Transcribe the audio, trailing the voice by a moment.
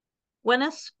when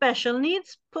a special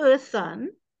needs person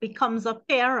becomes a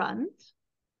parent,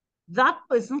 that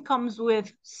person comes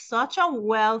with such a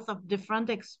wealth of different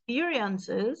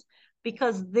experiences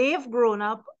because they've grown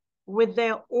up with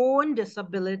their own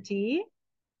disability.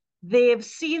 They've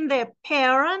seen their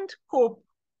parent cope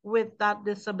with that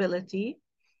disability.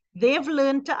 They've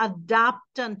learned to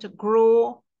adapt and to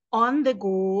grow on the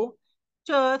go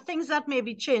to things that may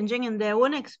be changing in their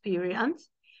own experience.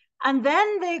 And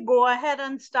then they go ahead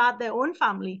and start their own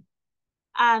family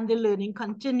and the learning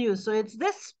continues. So it's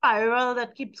this spiral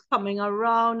that keeps coming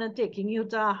around and taking you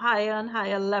to a higher and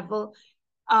higher level.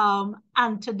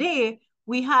 And today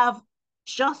we have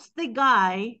just the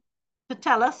guy to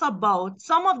tell us about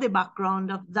some of the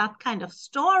background of that kind of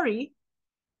story.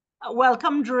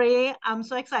 Welcome, Dre. I'm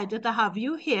so excited to have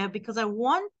you here because I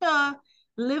want to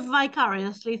live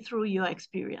vicariously through your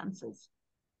experiences.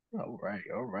 All right,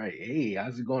 all right. Hey,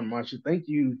 how's it going, Marsha? Thank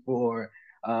you for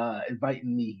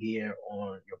inviting me here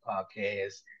on your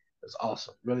podcast. It's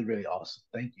awesome, really, really awesome.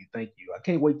 Thank you, thank you. I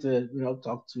can't wait to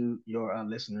talk to your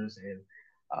listeners and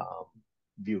um,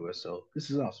 viewers. So this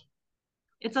is awesome.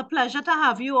 It's a pleasure to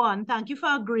have you on. Thank you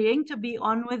for agreeing to be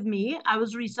on with me. I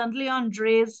was recently on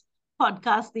Dre's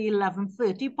podcast, the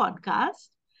 11:30 podcast,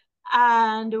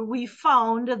 and we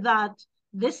found that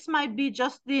this might be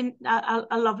just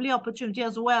a lovely opportunity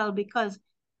as well because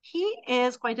he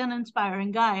is quite an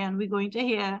inspiring guy, and we're going to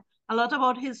hear a lot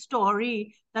about his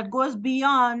story that goes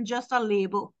beyond just a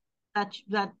label that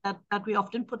we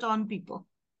often put on people.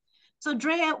 So,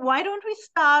 Dre, why don't we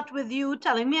start with you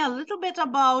telling me a little bit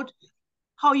about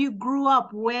how you grew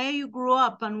up, where you grew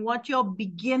up, and what your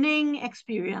beginning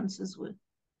experiences were?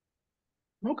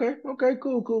 Okay, okay,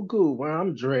 cool, cool, cool. Well,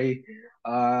 I'm Dre.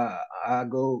 I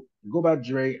go by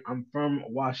Dre. I'm from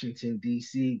Washington,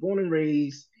 D.C., born and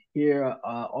raised here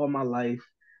all my life.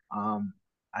 Um,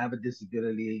 I have a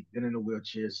disability, been in a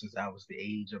wheelchair since I was the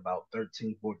age of about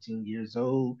 13, 14 years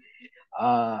old.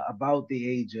 About the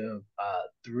age of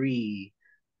 3,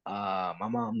 my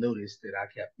mom noticed that I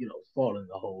kept, falling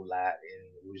a whole lot, and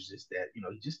it was just that, you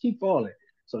just keep falling.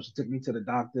 So she took me to the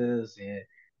doctors and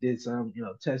did some,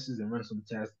 tests and run some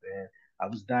tests, and I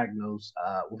was diagnosed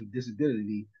with a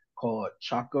disability called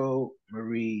Charcot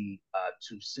Marie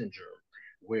Tooth syndrome,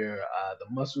 where the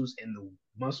muscles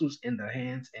in the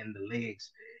hands and the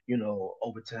legs,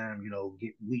 over time,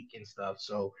 get weak and stuff.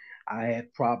 So I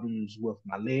had problems with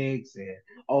my legs and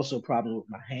also problem with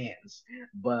my hands.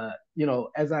 But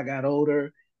as I got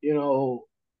older, you know,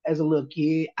 as a little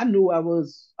kid, I knew I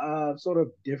was sort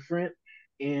of different,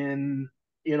 and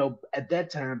at that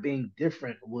time, being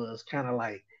different was kind of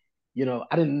like,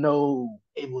 I didn't know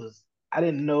it was. I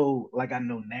didn't know like I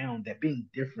know now that being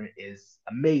different is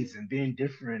amazing. Being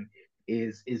different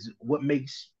is what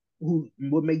makes you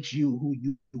who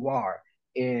you are.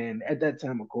 And at that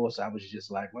time, of course, I was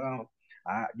just like, well,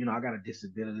 I got a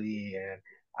disability, and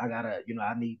I gotta,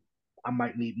 I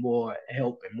might need more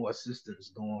help and more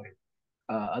assistance doing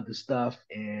other stuff.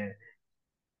 And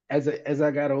as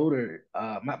I got older,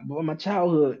 my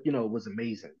childhood, was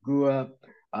amazing. Grew up,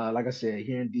 like I said,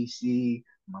 here in DC.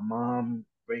 My mom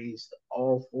raised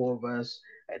all four of us.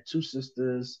 I had two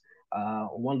sisters,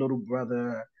 one little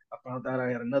brother. I found out I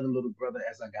had another little brother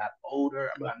as I got older.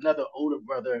 I mean, another older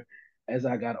brother as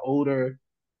I got older,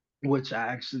 which I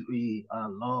actually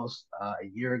lost a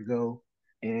year ago,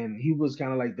 and he was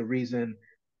kind of like the reason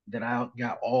that I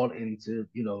got all into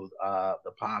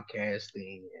the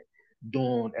podcasting and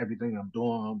doing everything I'm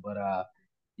doing. But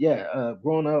yeah,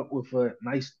 growing up with a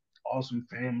nice, awesome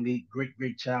family,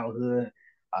 great childhood.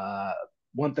 Uh,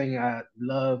 One thing I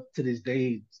love to this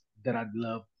day that I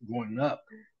loved growing up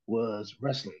was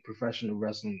wrestling, professional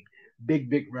wrestling,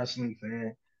 big wrestling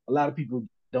fan. A lot of people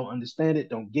don't understand it,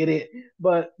 don't get it,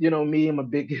 but me, I'm a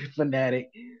big fanatic,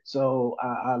 so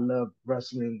I love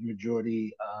wrestling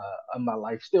majority of my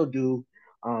life, still do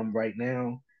right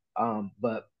now.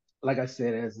 But like I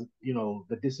said, as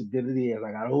the disability as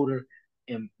I got older,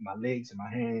 in my legs and my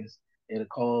hands, it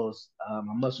caused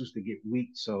my muscles to get weak.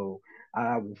 So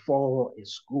I would fall in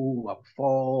school, I would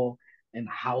fall in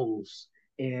the house,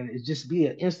 and it just be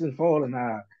an instant fall, and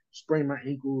I sprain my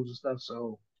ankles and stuff.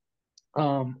 So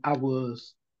I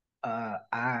was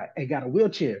I got a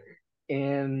wheelchair,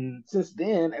 and since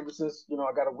then, ever since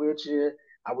I got a wheelchair,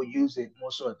 I would use it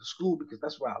more so at the school because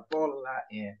that's where I fall a lot.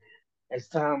 And as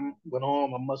time went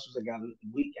on, my muscles had got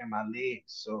weak in my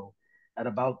legs. So at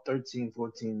about 13,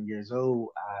 14 years old,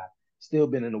 I still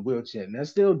been in a wheelchair, and I'm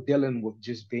still dealing with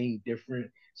just being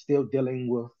different, still dealing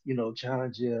with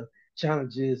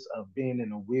challenges of being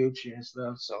in a wheelchair and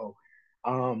stuff. So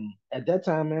at that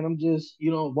time, man, I'm just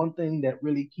one thing that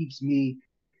really keeps me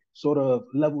sort of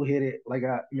level headed, like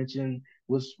I mentioned,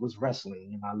 was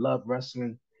wrestling, and I love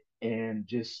wrestling, and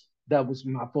just that was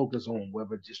my focus on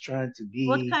whether just trying to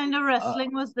What be kind of uh,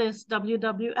 wrestling was this?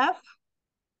 WWF?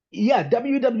 yeah,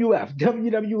 WWF,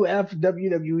 WWF,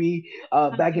 WWE.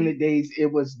 Back in Okay. the days,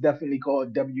 it was definitely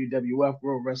called WWF,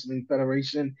 World Wrestling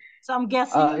Federation. So I'm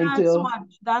guessing that's Until what?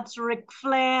 That's Ric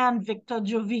Flair and Victor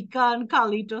Jovica and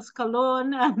Carlitos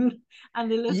Colon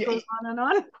and the list yeah, goes on and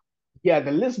on. yeah,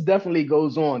 the list definitely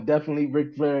goes on. Definitely,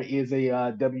 Ric Flair is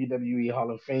a WWE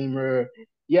Hall of Famer.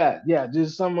 Yeah, yeah,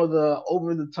 just some of the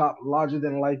over the top, larger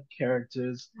than life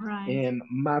characters. Right. And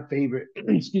my favorite,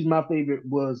 excuse, my favorite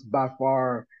was by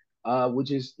far,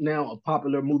 which is now a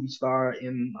popular movie star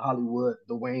in Hollywood,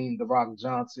 Dwayne The Rock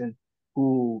Johnson,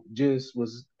 who just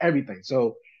was everything.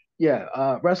 So,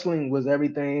 yeah, wrestling was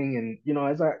everything. And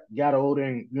as I got older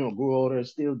and grew older,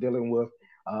 still dealing with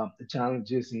the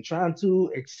challenges and trying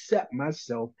to accept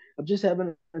myself of just having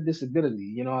a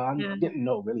disability. I Yeah. didn't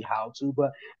know really how to,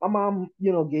 but my mom,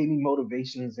 gave me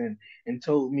motivations and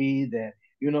told me that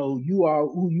you are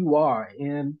who you are.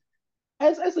 And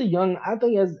as a young, I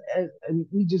think as and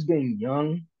we just being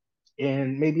young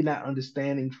and maybe not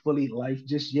understanding fully life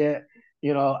just yet.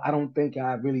 I don't think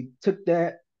I really took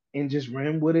that and just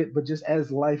ran with it. But just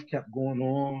as life kept going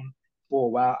on for a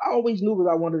while, I always knew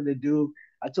what I wanted to do.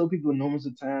 I told people numerous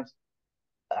of times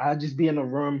I'll just be in a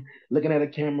room looking at a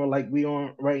camera like we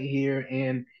on right here,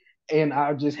 and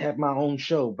I'll just have my own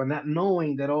show, but not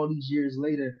knowing that all these years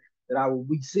later that I will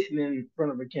be sitting in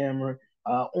front of a camera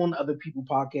on other people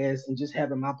podcasts and just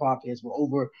having my podcast with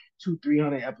over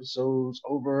 300 episodes,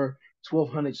 over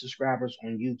 1,200 subscribers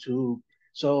on YouTube.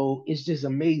 So it's just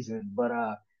amazing. But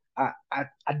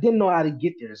I didn't know how to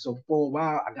get there. So for a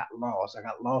while I got lost. I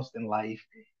got lost in life,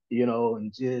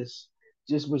 and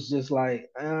just was just like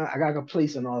I got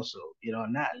complacent also,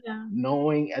 not Yeah.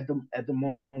 knowing at the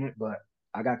moment, but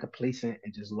I got complacent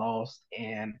and just lost.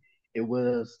 And it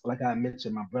was like I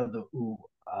mentioned, my brother who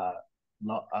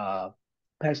lo- uh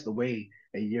passed away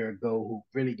a year ago, who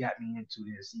really got me into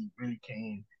this. He really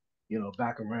came,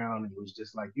 back around and was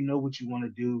just like, what you want to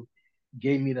do,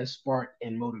 gave me that spark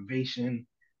and motivation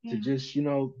to Yeah. just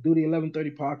do the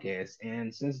 11:30 podcast.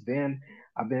 And since then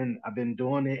I've been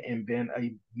doing it and been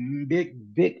a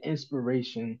big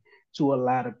inspiration to a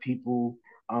lot of people.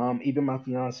 Even my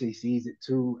fiance sees it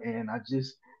too, and I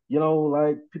just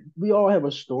like we all have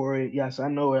a story. Yes, I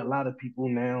know a lot of people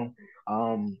now.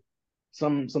 um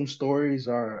some stories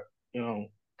are,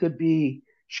 could be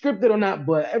scripted or not,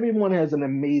 but everyone has an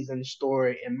amazing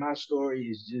story, and my story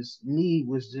is just me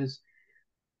was just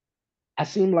I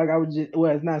seemed like I was just,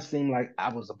 well, it's not seem like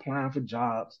I was applying for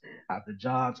jobs after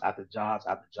jobs after jobs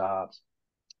after jobs.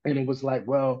 And it was like,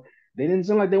 well, they didn't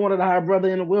seem like they wanted to hire a brother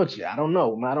in a wheelchair. I don't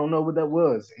know. I don't know what that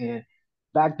was. And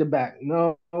back to back,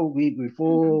 no, we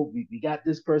Mhm. full. We got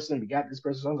this person. We got this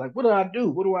person. So I was like, what do I do?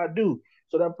 What do I do?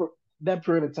 So that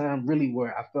period of time really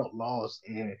where I felt lost,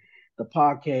 and the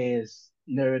podcast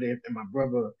narrative and my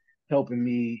brother helping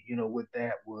me, with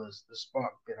that was the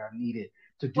spark that I needed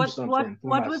to do What what something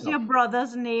for what was your myself.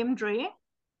 brother's name, Dre?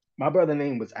 My brother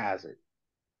name was Isaac.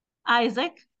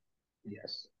 Isaac.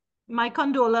 Yes, My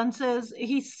condolences.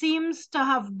 He seems to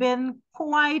have been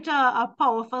quite a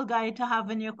powerful guy to have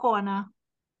in your corner.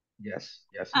 yes,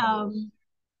 yes, he was. Um,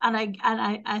 and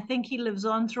I think he lives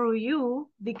on through you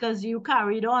because you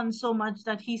carried on so much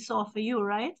that he saw for you,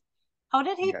 right? How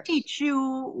did he Yes. teach you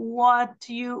what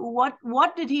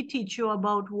did he teach you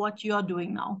about what you're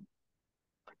doing now?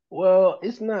 Well,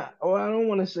 it's not, or I don't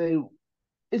want to say,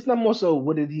 it's not more so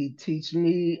what did he teach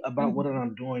me about what Mhm.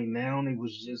 I'm doing now. And it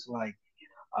was just like,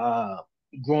 uh,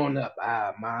 growing up,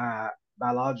 my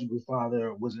biological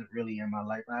father wasn't really in my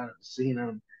life. I had seen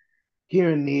him here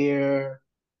and there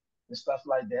and stuff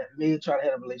like that. May try to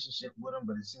have a relationship with him,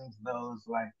 but it seems though it's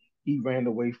like he ran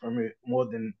away from it more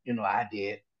than, I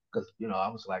did. Because, I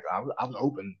was like, I was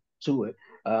open to it.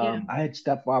 Yeah, I had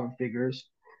stepfather figures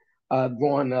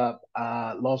growing up.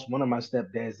 I lost one of my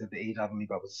stepdads at the age, I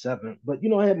believe I was 7. But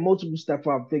I had multiple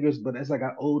stepfather figures. But as I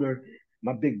got older,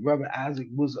 my big brother Isaac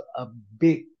was a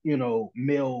big,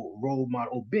 male role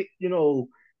model, big,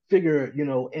 figure,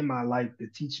 in my life to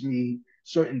teach me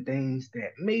certain things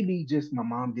that maybe just my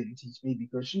mom didn't teach me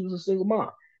because she was a single mom.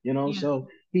 yeah. So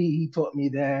he taught me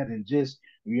that, and just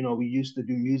we used to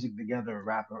do music together,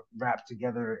 rap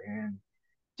together, and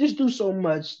just do so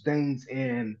much things.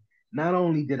 And not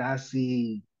only did I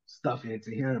see stuff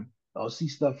into him or see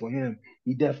stuff for him,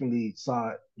 he definitely saw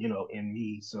it, in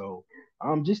me. So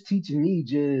just teaching me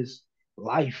just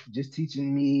life, just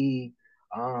teaching me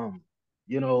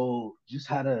just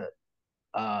how to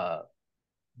uh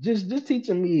just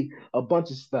teaching me a bunch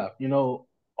of stuff.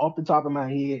 off the top of my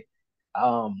head,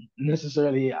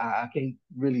 necessarily I can't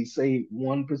really say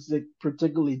one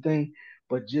particular thing,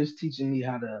 but just teaching me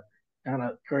how to kind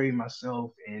of carry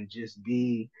myself and just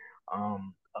be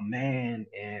a man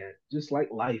and just like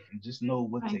life and just know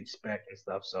what to Right, expect and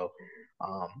stuff. So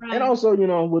and right. also,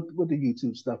 with the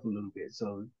YouTube stuff a little bit.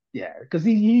 So yeah, because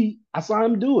he I saw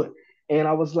him do it. And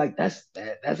I was like, that's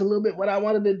a little bit what I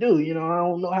wanted to do. I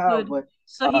don't know how, Good. but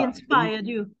So he it, inspired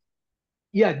you.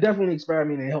 yeah, definitely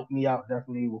experimenting and helped me out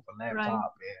definitely with a Right.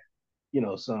 laptop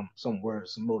and some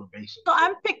words, some motivation. So So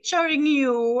I'm picturing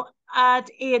you at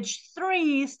age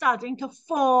 3 starting to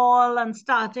fall and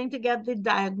starting to get the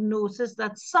diagnosis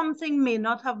that something may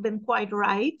not have been quite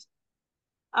right.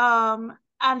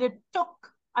 And it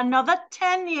took another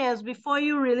 10 years before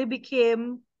you really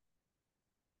became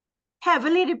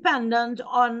heavily dependent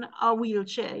on a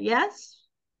wheelchair. Yes?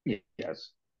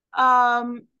 yes.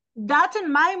 Um, that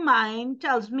in my mind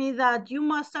tells me that you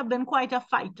must have been quite a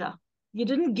fighter. You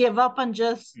didn't give up and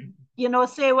just,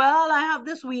 say, well, I have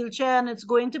this wheelchair and it's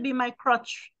going to be my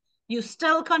crutch. You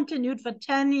still continued for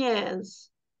 10 years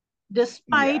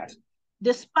Yeah, despite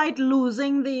despite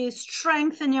losing the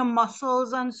strength in your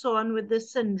muscles and so on with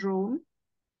this syndrome.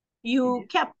 You yeah,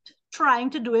 kept trying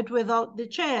to do it without the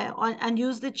chair and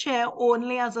use the chair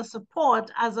only as a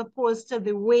support as opposed to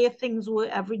the way things were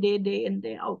every day, day in,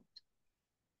 day out.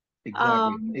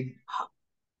 exactly. Um,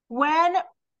 when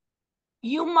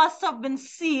you must have been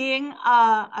seeing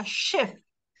a shift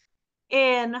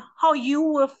in how you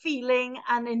were feeling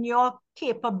and in your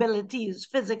capabilities,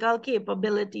 physical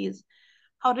capabilities.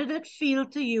 How did it feel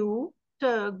to you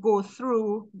to go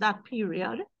through that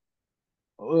period?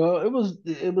 Well, it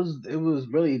was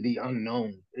really the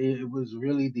unknown. It was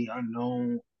really the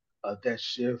unknown of that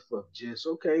shift of just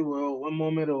okay. Well, one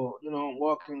moment, or I'm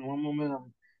walking. One moment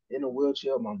I'm in a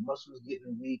wheelchair. My muscles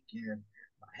getting weak and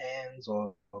my hands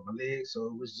or my legs. So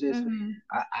it was just Mm-hmm.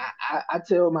 I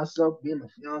tell myself, being my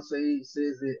fiance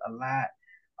says it a lot.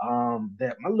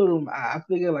 That I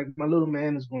figure like my little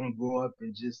man is going to grow up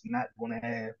and just not going to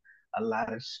have a lot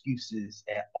of excuses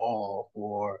at all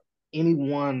for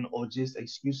anyone, or just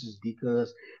excuses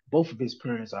because both of his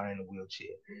parents are in a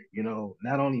wheelchair.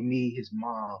 Not only me, his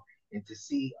mom, and to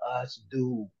see us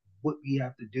do what we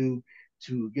have to do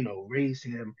to, raise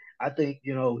him. I think,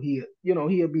 he'll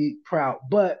be proud.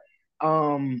 But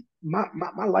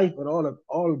my life would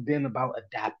all have been about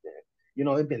adapting.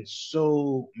 It's been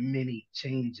so many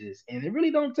changes, and it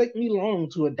really don't take me long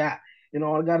to adapt.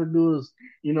 All I got to do is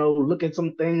look at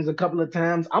some things a couple of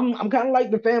times. I'm kind of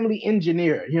like the family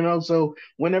engineer, so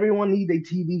when everyone needs a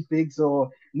TV fix or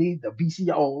need the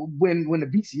VCR, or when the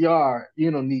VCR,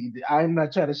 I'm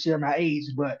not trying to share my age,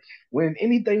 but when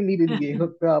anything needed to get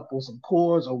hooked up or some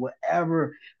cords or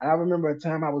whatever. I remember a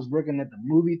time I was working at the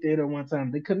movie theater one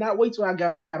time. They could not wait till I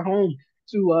got home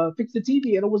to fix the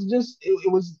TV, and it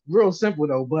was real simple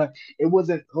though, but it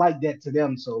wasn't like that to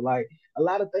them. So like a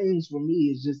lot of things for me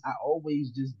is just I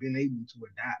always just been able to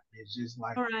adapt. It's just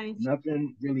like All right.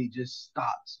 nothing really just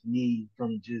stops me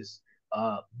from just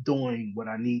doing what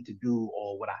I need to do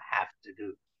or what I have to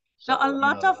do. Now, a So,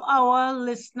 lot of our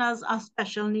listeners are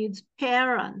special needs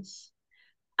parents.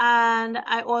 And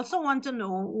I also want to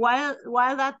know,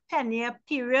 while that 10-year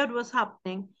period was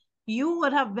happening, you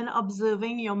would have been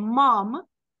observing your mom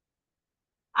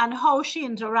and how she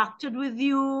interacted with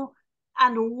you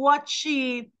and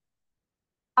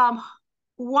um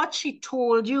what she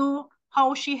told you,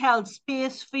 how she held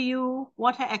space for you,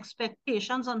 what her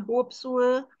expectations and hopes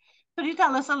were. Could you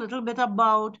tell us a little bit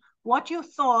about what you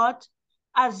thought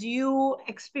as you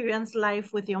experienced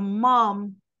life with your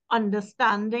mom,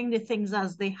 understanding the things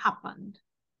as they happened?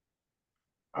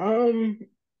 um,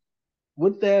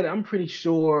 with that, I'm pretty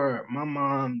sure my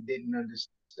mom didn't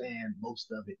understand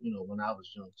most of it, when I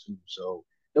was young too. So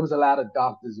there was a lot of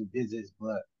doctors and visits,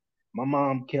 but my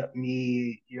mom kept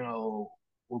me,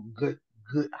 with good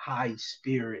high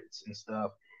spirits and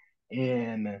stuff.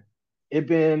 And it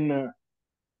been,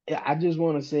 yeah, I just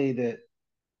want to say that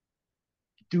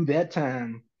through that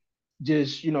time,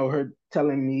 just her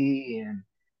telling me and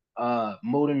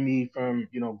molding me from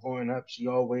growing up. She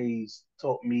always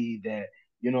taught me that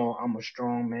I'm a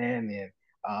strong man,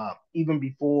 and even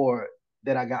before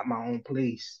that I got my own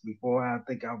place, before I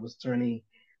think I was turning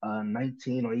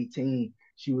 19 or 18.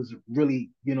 She was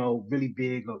really really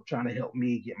big of trying to help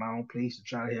me get my own place, to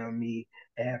try to help me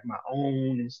have my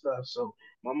own and stuff. So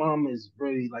my mom is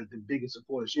really like the biggest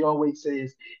supporter. She always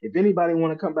says, if anybody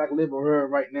want to come back live with her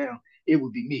right now, it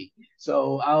would be me.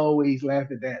 So I always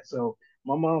laugh at that. So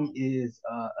my mom is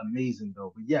amazing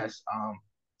though. But yes,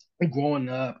 growing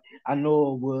up, I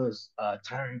know it was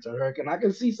tiring to her, and I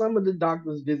can see some of the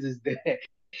doctor's visits that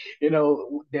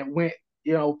that went,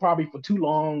 probably for too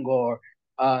long, or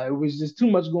it was just too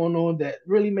much going on that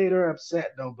really made her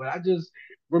upset though. But I just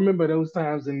remember those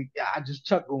times and I just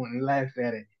chuckle and laugh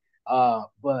at it.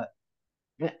 But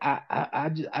man, I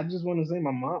just want to say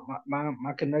my mom,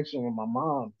 my connection with my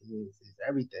mom is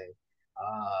everything.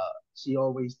 She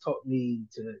always taught me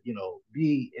to,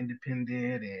 be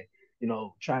independent and,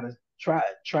 try to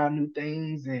try new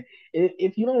things. And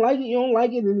if you don't like it, you don't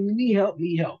like it. And you need help,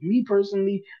 need help. Me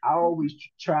personally, I always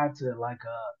try to like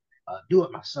do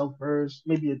it myself first.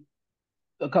 Maybe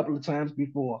a couple of times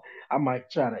before I might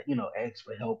try to, ask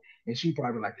for help. And she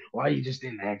probably like, why you just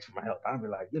didn't ask for my help? I'd be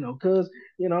like, cause,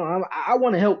 I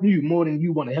want to help you more than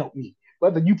you want to help me.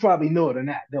 Whether you probably know it or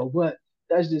not, though. But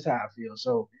that's just how I feel.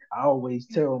 So I always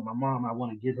tell my mom I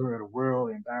want to give her the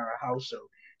world and buy her a house so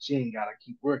she ain't gotta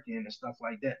keep working and stuff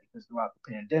like that. Because throughout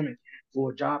the pandemic,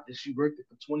 for a job that she worked at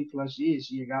for 20 plus years,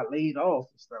 she got laid off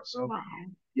and stuff. So, Wow.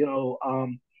 you know,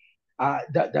 um,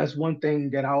 that's one thing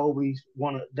that I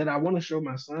want to show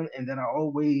my son, and that I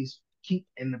always keep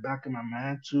in the back of my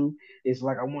mind too. Is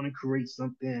like I want to create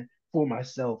something for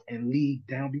myself and leave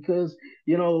down because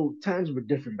times were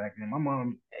different back then. My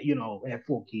mom, had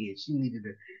 4 kids. She needed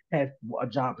to have a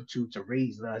job or two to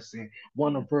raise us, and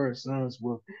one Yeah. of her sons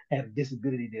will have a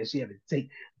disability that she had to take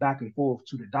back and forth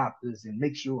to the doctors and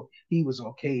make sure he was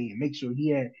okay and make sure he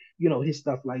had his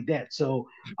stuff like that. So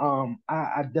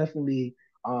I definitely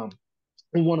um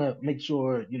we want to make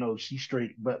sure she's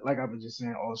straight, but like I was just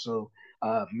saying, also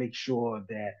make sure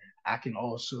that I can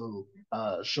also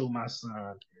show my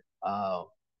son uh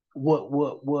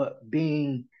what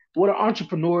being what an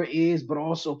entrepreneur is, but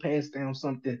also pass down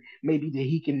something maybe that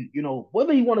he can,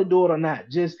 whether he want to do it or not,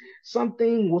 just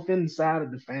something within the side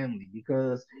of the family.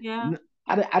 Because Yeah.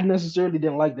 I necessarily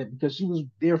didn't like that because she was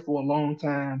there for a long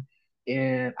time,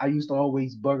 and I used to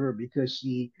always bug her because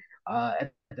she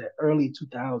at the early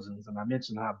 2000s, and I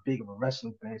mentioned how big of a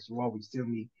wrestling fan she would always tell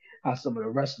me how some of the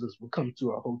wrestlers would come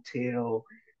to her hotel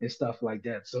and stuff like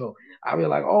that. So I'd be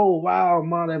like, oh wow,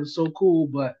 mom, that was so cool.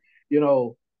 But you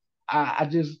know, I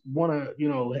just want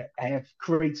to, have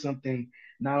create something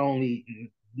not only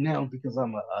now because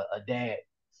I'm a dad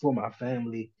for my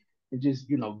family, and just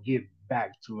give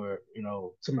back to her,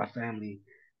 to my family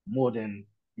more than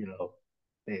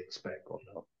they expect or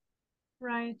no.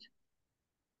 Right.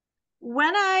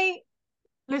 When I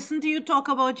listen to you talk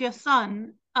about your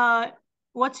son,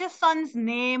 what's your son's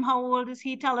name? How old is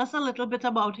he? Tell us a little bit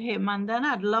about him, and then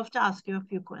I'd love to ask you a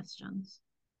few questions.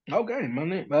 Okay, my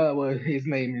name. Well, his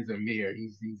name is Amir.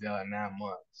 He's 9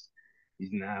 months.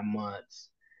 He's 9 months,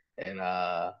 and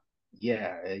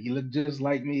yeah, he look just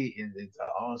like me. It's an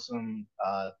awesome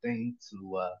thing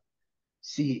to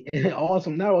see.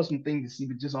 Awesome, not awesome thing to see,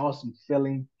 but just awesome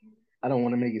feeling. I don't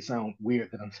want to make it sound weird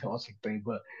that I'm saying awesome thing,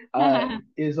 but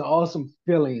it's an awesome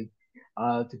feeling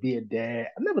to be a dad.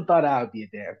 I never thought I would be a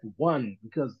dad for one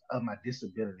because of my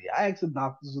disability. I asked the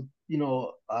doctors,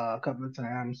 a couple of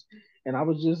times, and I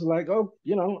was just like, oh,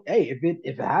 hey, if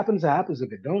it happens, it happens.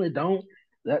 If it don't, it don't.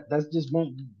 That's just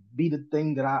won't be the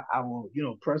thing that I will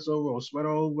press over or sweat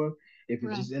over. If it's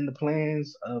Right. just in the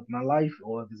plans of my life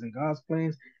or if it's in God's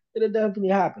plans, it'll definitely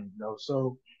happen.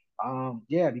 So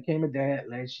yeah, I became a dad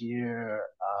last year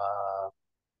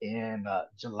in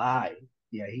July.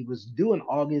 Yeah, he was due in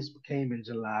August, became in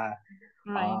July.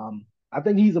 Right. I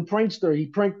think he's a prankster. He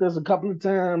pranked us a couple of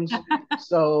times.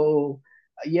 So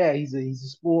yeah, he's a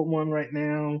sport one right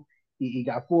now. He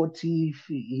got 4 teeth.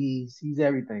 He's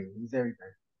everything. He's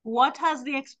everything. What has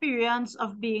the experience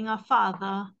of being a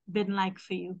father been like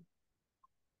for you?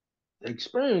 The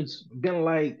experience been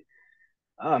like,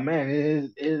 oh man,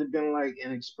 it's been like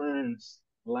an experience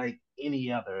like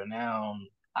any other. Now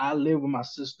I live with my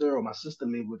sister, or my sister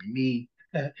lived with me,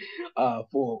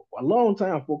 for a long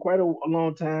time, for quite a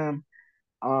long time.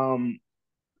 Um,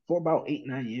 for about 8,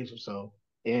 9 years or so.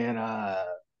 And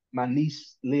my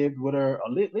niece lived with her,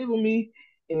 lived with me,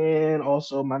 and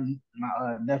also my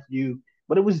nephew.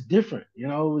 But it was different, it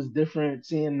was different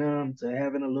seeing them to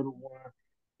having a little one.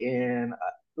 And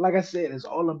like I said, it's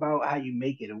all about how you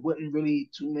make it. It wasn't really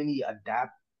too many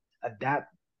adapt,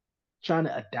 trying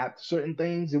to adapt to certain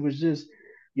things. It was just,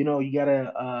 you got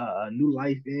a new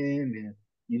life in, and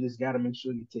you just got to make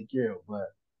sure you take care of it.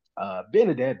 But being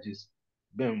a dad just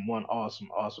been one awesome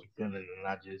feeling, and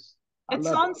I It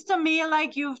love it. sounds to me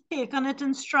like you've taken it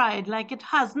in stride, like it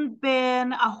hasn't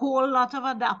been a whole lot of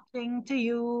adapting to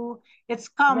you. It's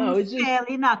come No, it's just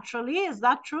fairly naturally. Is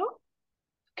that true?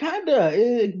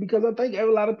 kinda because I think a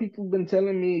lot of people have been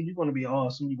telling me you're gonna be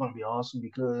awesome, you're gonna be awesome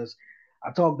because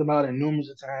I talked about it numerous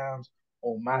of times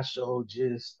on my show,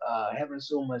 just having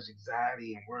so much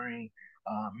anxiety and worrying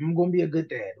I'm gonna be a good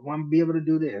dad. I'm gonna be able to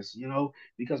do this,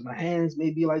 because my hands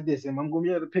may be like this, and I'm gonna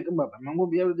be able to pick them up, and I'm gonna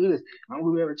be able to do this. I'm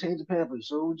gonna be able to change the pampers.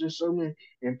 So just so many,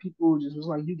 and people just was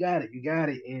like, you got it,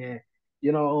 and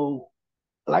you know,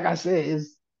 like I said,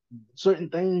 it's certain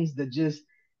things that just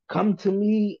come to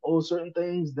me, or certain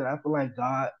things that I feel like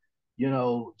God,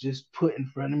 just put in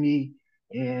front of me,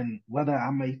 and whether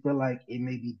I may feel like it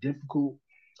may be difficult,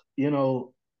 you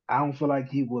know, I don't feel like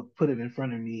he would put it in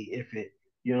front of me if it,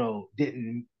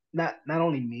 didn't not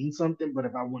only mean something, but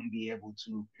if I wouldn't be able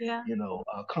to, Yeah.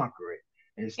 conquer it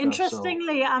and stuff. So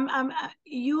Interestingly,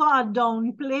 you are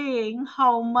downplaying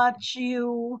how much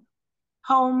you,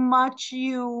 how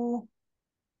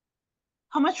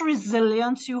much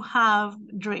resilience you have,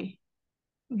 Dre,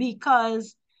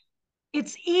 because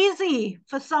it's easy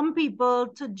for some people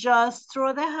to just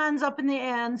throw their hands up in the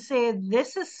air and say,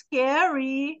 "This is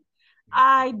scary.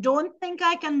 I don't think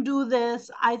I can do this.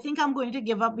 I think I'm going to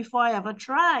give up before I ever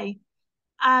try."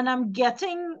 And I'm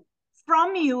getting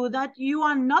from you that you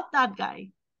are not that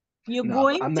guy. You're no,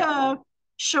 going I'm not. to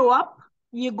show up.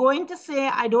 You're going to say,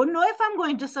 "I don't know if I'm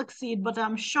going to succeed, but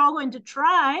I'm sure going to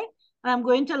try. And I'm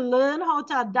going to learn how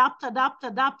to adapt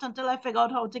until I figure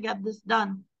out how to get this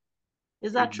done."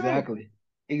 Is that true? Exactly.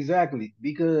 Exactly.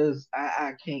 Because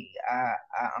I can't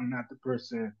I'm not the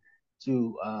person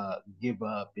to give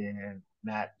up and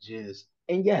not just,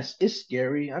 and yes, it's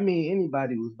scary. I mean,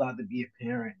 anybody who's about to be a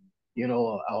parent,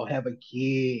 or have a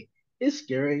kid, it's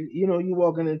scary. You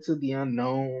walking into the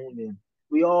unknown, and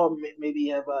we all maybe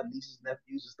have nieces,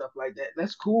 nephews, and stuff like that.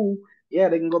 That's cool. Yeah,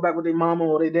 they can go back with their mama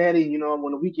or their daddy,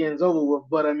 when the weekend's over with.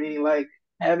 But I mean, like,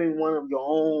 having one of your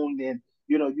own, and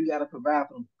you got to provide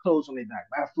for them clothes on their back,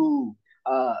 buy food,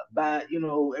 buy,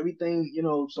 everything,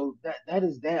 so that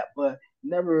is that. But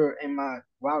never in my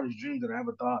wildest dreams that I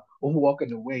ever thought of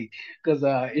walking away. Because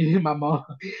my mom,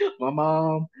 my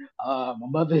mom, my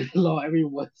mother-in-law,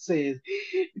 everyone says,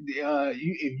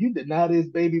 if you deny this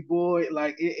baby boy,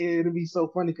 like it'll be so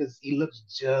funny because he looks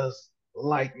just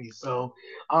like me. So,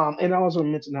 and I also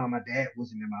mentioned how my dad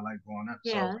wasn't in my life growing up.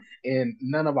 So, Yes. and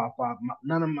none of my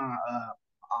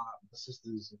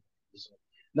sisters. So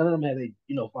none of them had a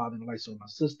father in life. So my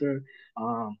sister,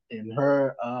 and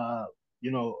her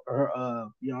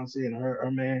her fiance and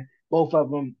her man, both of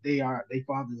them, they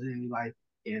fathers in life.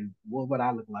 And what would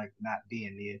I look like not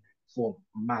being there for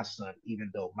my son,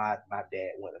 even though my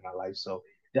dad went in my life. So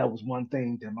that was one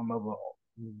thing that my mother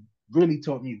really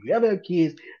taught me. If you ever have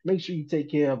kids, make sure you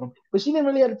take care of them. But she didn't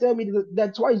really have to tell me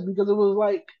that twice, because it was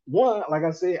like, one, like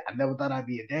I said, I never thought I'd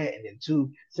be a dad, and then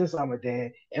two, since I'm a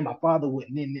dad and my father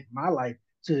wouldn't in my life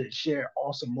to share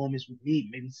awesome moments with me,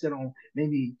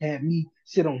 maybe have me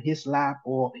sit on his lap,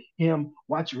 or him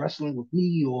watch wrestling with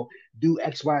me, or do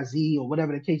XYZ, or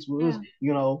whatever the case was,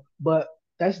 Yeah. But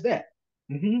that's that.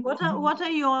 What are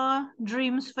your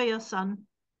dreams for your son?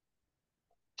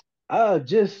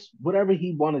 Just whatever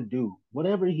he want to do,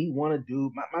 whatever he want to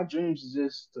do. My dreams is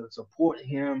just to support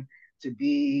him to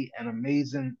be an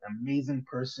amazing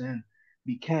person,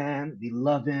 be kind, be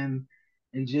loving,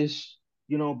 and just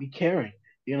be caring,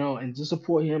 and just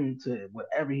support him to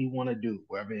whatever he want to do,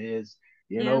 wherever it is.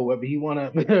 Yeah. Whether he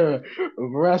want to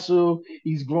wrestle,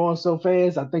 he's growing so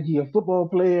fast. I think he a football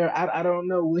player. I don't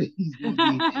know what he's gonna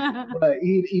be, but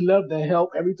he loved to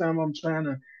help. Every time I'm trying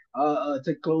to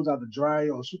take clothes out the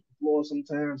dryer or sweep the floor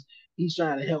sometimes. He's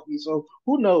trying to help me. So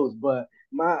who knows? But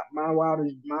my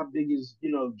biggest,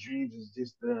 dreams is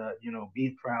just be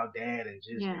a proud dad, and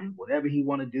just Yeah. whatever he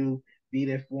want to do, be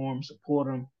there for him, support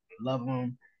him, love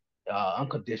him,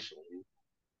 unconditionally.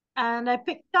 And I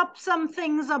picked up some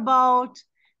things about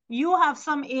you have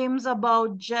some aims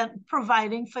about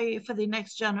providing for the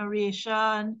next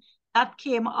generation. That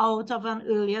came out of an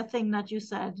earlier thing that you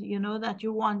said, that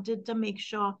you wanted to make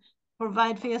sure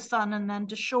provide for your son and then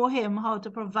to show him how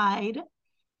to provide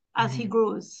as he Hmm.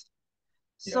 grows.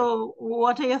 Yeah. So,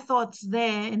 what are your thoughts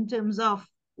there in terms of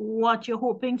what you're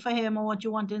hoping for him or what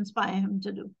you want to inspire him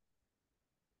to do?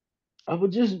 I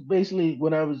would just basically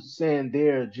what I was saying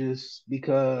there, just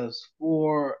because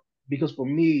for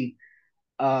me,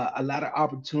 a lot of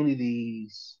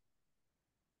opportunities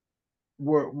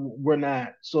were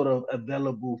not sort of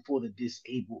available for the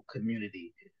disabled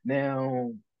community.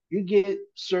 Now you get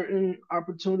certain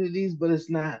opportunities, but it's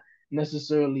not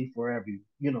necessarily for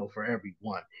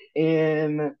everyone.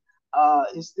 And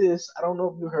it's this, I don't know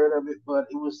if you heard of it, but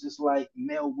it was just like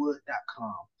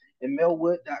mailwood.com. And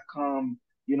mailwood.com,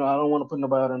 I don't want to put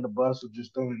nobody on the bus or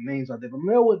just throwing names out there, but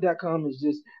mailwood.com is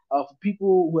just for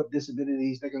people who have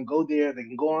disabilities. They can go there, they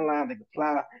can go online, they can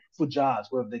apply for jobs,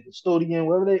 whether they custodian,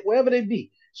 wherever they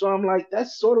be. So I'm like,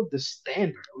 that's sort of the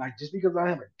standard. Like, just because I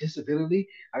have a disability,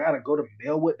 I gotta go to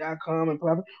mailwood.com and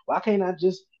apply. Why can't I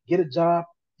just get a job,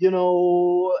 here?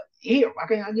 Why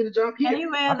can't I get a job here?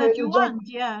 Anywhere Why can't I that get you a job, want,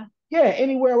 yeah. yeah,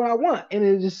 anywhere where I want? And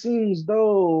it just seems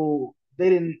though they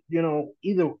didn't,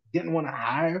 either didn't want to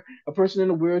hire a person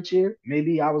in a wheelchair.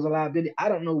 Maybe I was a liability. I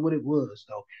don't know what it was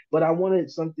though, but I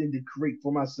wanted something to create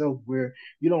for myself where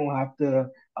you don't have to.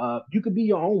 You could be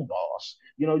your own boss.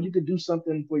 You could do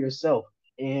something for yourself,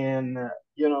 and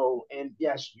and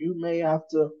yes, you may have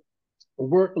to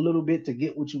work a little bit to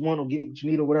get what you want or get what you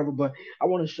need or whatever. But I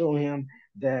want to show him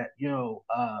that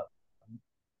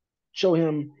show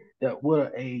him that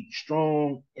what a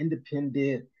strong,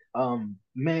 independent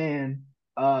man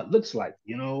looks like,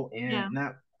 and Yeah.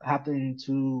 not having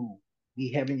to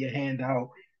be having your hand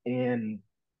out and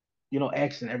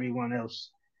asking everyone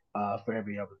else for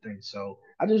every other thing. So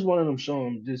I just wanted to show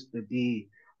him just to be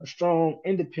a strong,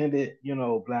 independent,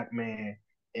 black man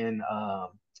in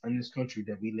this country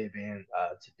that we live in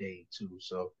today too.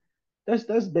 So that's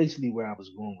basically where I was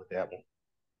going with that one.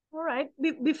 All right.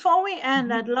 Before we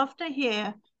end, Mhm. I'd love to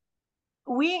hear,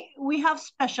 we have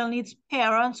special needs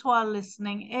parents who are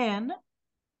listening in,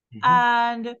 Mhm.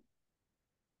 and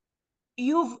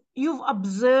you've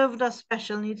observed a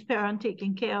special needs parent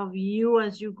taking care of you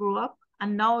as you grew up,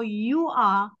 and now you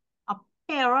are a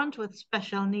parent with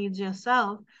special needs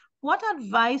yourself. What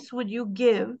advice would you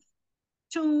give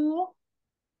to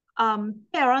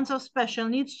parents of special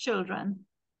needs children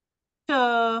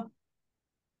to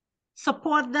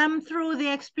support them through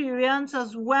the experience,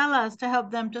 as well as to help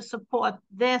them to support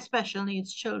their special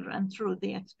needs children through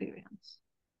the experience?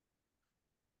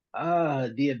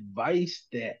 The advice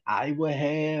that I would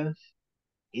have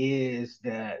is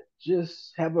that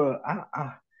just have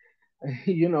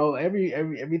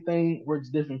everything works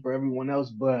different for everyone else,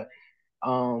 but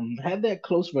have that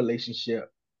close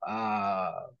relationship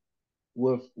uh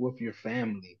with your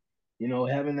family.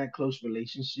 Having that close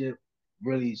relationship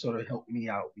really sort of helped me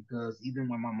out because even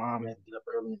when my mom had to get up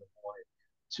early in the morning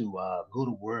to go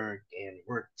to work and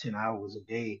work 10 hours a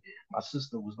day, my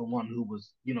sister was the one who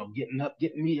was, getting up,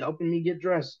 getting me, helping me get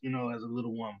dressed, as a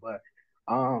little one. But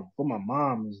for my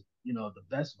mom is, the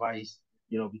best advice,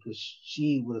 because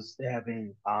she was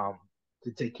having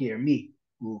to take care of me,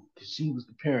 who, cause she was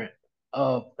the parent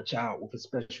of a child with a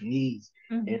special needs,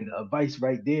 and Mm-hmm. the advice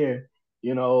right there,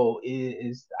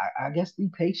 is I guess be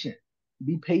patient.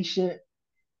 Be patient,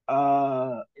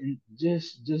 and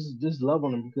just love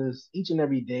on them because each and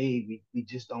every day we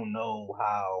just don't know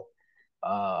how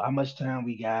much time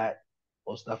we got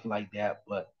or stuff like that.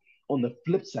 But on the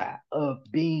flip side of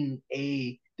being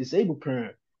a disabled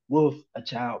parent with a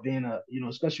child, being a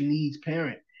special needs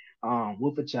parent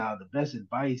with a child, the best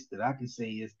advice that I can say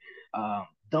is um,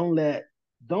 don't let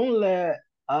don't let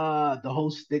the whole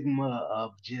stigma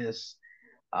of just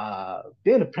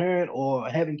being a parent or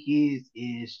having kids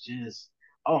is just,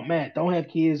 oh man, don't have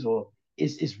kids or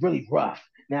it's really rough.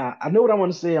 Now I know what I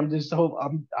want to say.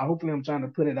 Hopefully I'm trying to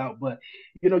put it out, but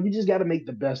you just got to make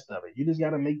the best of it. You just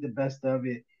got to make the best of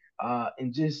it,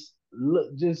 and just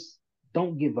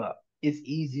don't give up. It's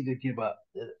easy to give up.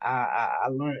 I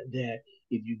learned that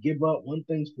if you give up, one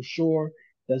thing's for sure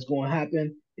that's going to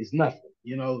happen is nothing.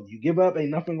 You give up,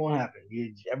 ain't nothing going to happen.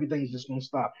 Everything's just going to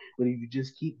stop. But if you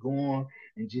just keep going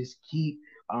and just keep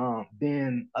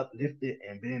being uplifted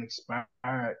and being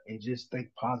inspired and just think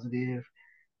positive,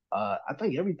 I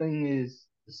think everything is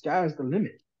the sky is the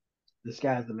limit. The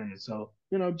sky is the limit. So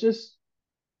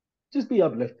just be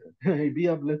uplifting, be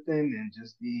uplifting, and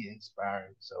just be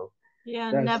inspiring. So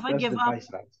Yeah, that's never that's give the up. advice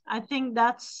that I. I think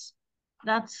that's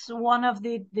one of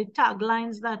the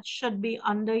taglines that should be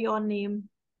under your name.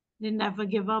 They never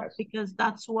give up, Yes. because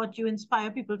that's what you inspire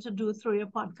people to do through your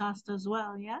podcast as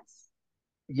well. Yes.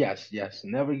 Yes, yes.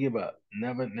 Never give up.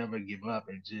 Never give up,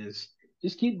 and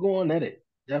just keep going at it.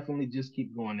 Definitely just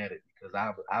keep going at it because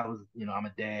I was, I'm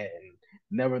a dad and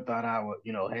never thought I would,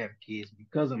 have kids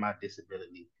because of my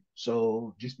disability.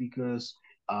 So just because,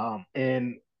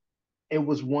 and it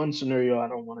was one scenario. I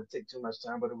don't want to take too much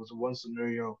time, but it was one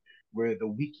scenario where the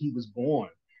week he was born,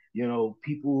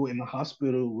 people in the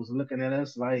hospital was looking at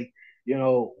us like, you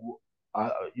know,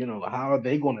 how are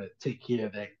they going to take care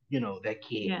of that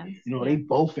kid? Yes. They Yes.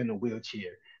 both in a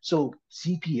wheelchair. So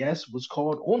CPS was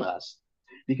called on us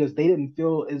because they didn't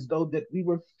feel as though that we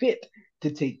were fit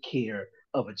to take care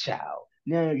of a child.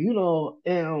 Now,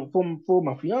 and for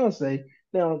my fiance,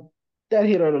 now that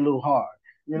hit her a little hard,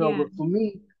 Yeah. but for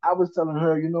me, I was telling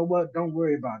her, you know what? Don't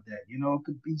worry about that. It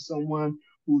could be someone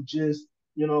who just,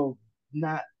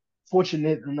 not.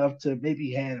 fortunate enough to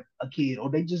maybe have a kid, or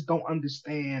they just don't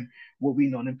understand what we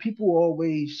know. And people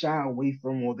always shy away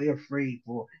from, or they're afraid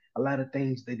for a lot of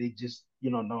things that they just,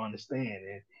 don't understand.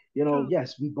 And True.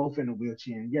 yes, we both in a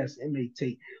wheelchair, and yes, it may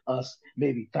take us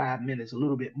maybe 5 minutes, a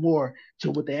little bit more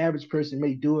to what the average person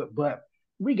may do it, but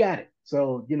we got it.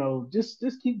 So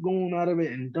just keep going out of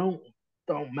it, and don't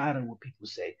matter what people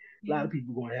say. A lot Yeah. of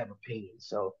people going to have opinions,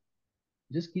 so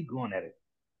just keep going at it.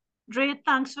 Dre,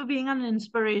 thanks for being an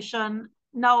inspiration.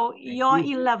 Now, Thank your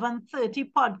you.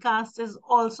 11:30 podcast is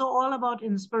also all about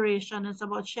inspiration. It's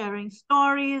about sharing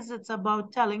stories. It's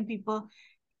about telling people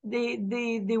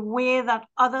the way that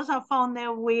others have found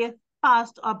their way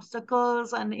past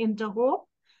obstacles and into hope.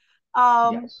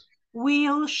 Um, Yes.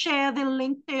 we'll share the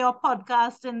link to your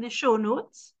podcast in the show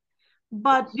notes.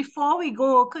 But Yes. before we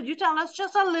go, could you tell us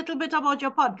just a little bit about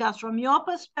your podcast from your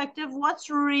perspective? What's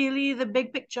really the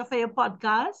big picture for your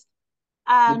podcast?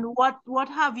 The And what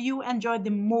have you enjoyed the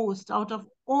most out of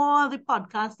all the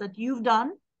podcasts that you've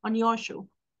done on your show?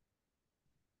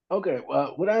 Okay,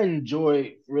 well, what I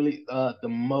enjoy really the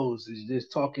most is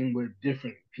just talking with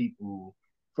different people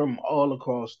from all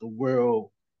across the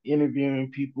world, interviewing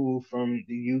people from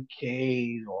the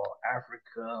UK or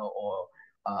Africa or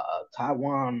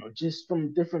Taiwan, or just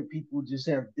from different people, just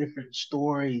have different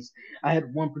stories. I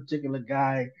had one particular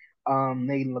guy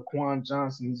named Laquan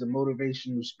Johnson. He's a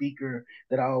motivational speaker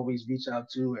that I always reach out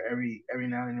to every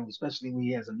now and then, especially when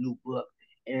he has a new book.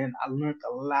 And I learned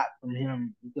a lot from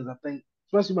him because I think,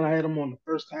 especially when I had him on the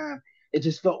first time, it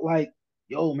just felt like,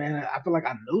 yo, man, I feel like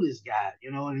I know this guy,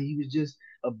 and he was just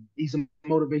he's a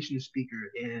motivational speaker.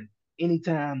 And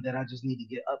anytime that I just need to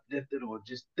get uplifted or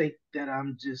just think that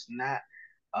I'm just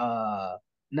uh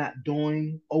not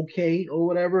doing okay or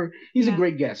whatever, he's a Yeah.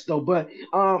 great guest though. But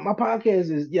my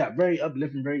podcast is, yeah, very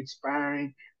uplifting, very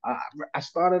inspiring. Uh, I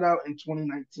started out in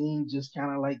 2019 just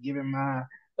kind of like giving my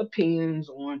opinions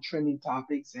on trending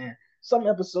topics, and some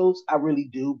episodes I really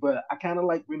do, but I kind of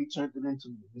like really turned it into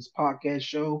this podcast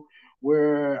show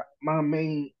where my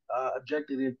main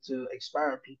objective is to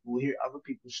inspire people, hear other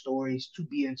people's stories, to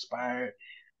be inspired,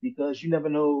 because you never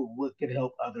know what could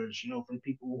help others, from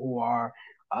people who are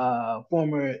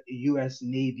former U.S.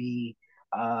 Navy,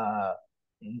 uh,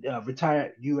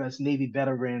 retired U.S. Navy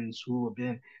veterans who have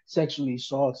been sexually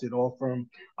assaulted, or from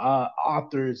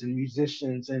authors and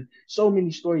musicians, and so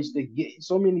many stories to get,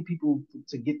 so many people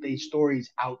to get their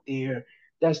stories out there.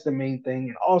 That's the main thing.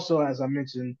 And also, as I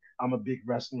mentioned, I'm a big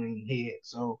wrestling head,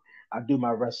 so I do my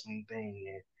wrestling thing.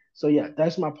 And so yeah,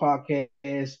 that's my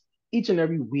podcast each and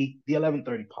every week, the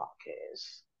 11:30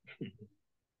 podcast.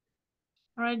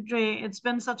 All right, Dre, it's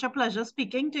been such a pleasure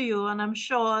speaking to you, and I'm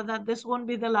sure that this won't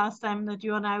be the last time that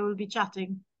you and I will be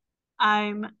chatting.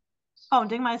 I'm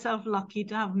counting myself lucky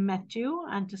to have met you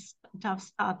and to have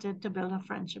started to build a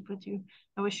friendship with you.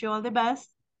 I wish you all the best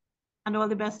and all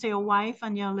the best to your wife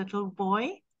and your little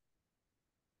boy.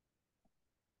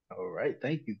 All right.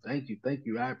 Thank you.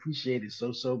 I appreciate it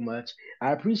so much.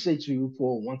 I appreciate you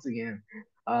for once again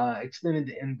extending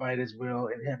the invite as well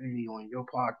and having me on your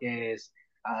podcast.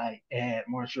 I had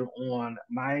Marshall on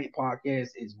my podcast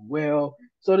as well.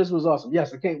 So this was awesome.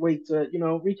 Yes, I can't wait to,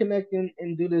 reconnect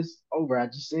and do this over. I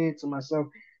just said to myself,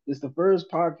 this is the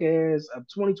first podcast of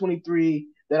 2023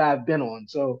 that I've been on.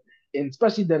 So, and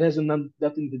especially that has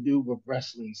nothing to do with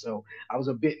wrestling. So I was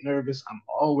a bit nervous. I'm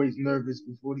always nervous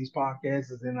before these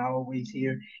podcasts, and I always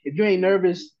hear, if you ain't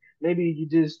nervous, maybe you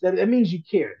just that means you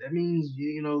care. That means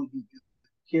you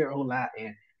care a whole lot.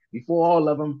 And before all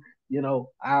of them,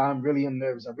 I'm really am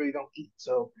nervous. I really don't eat,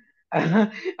 so I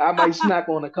might snack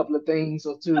on a couple of things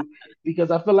or two,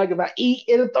 because I feel like if I eat,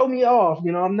 it'll throw me off.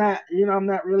 I'm not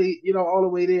really all the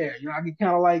way there. I get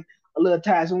kind of like a little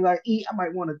tired. So when I eat, I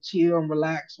might want to chill and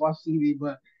relax, watch TV,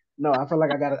 but no, I feel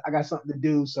like I got something to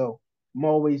do. So I'm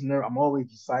always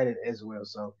excited as well.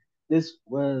 So this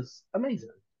was amazing.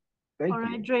 All Thank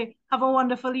right, you. Dre, have a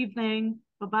wonderful evening.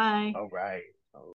 Bye bye. All right.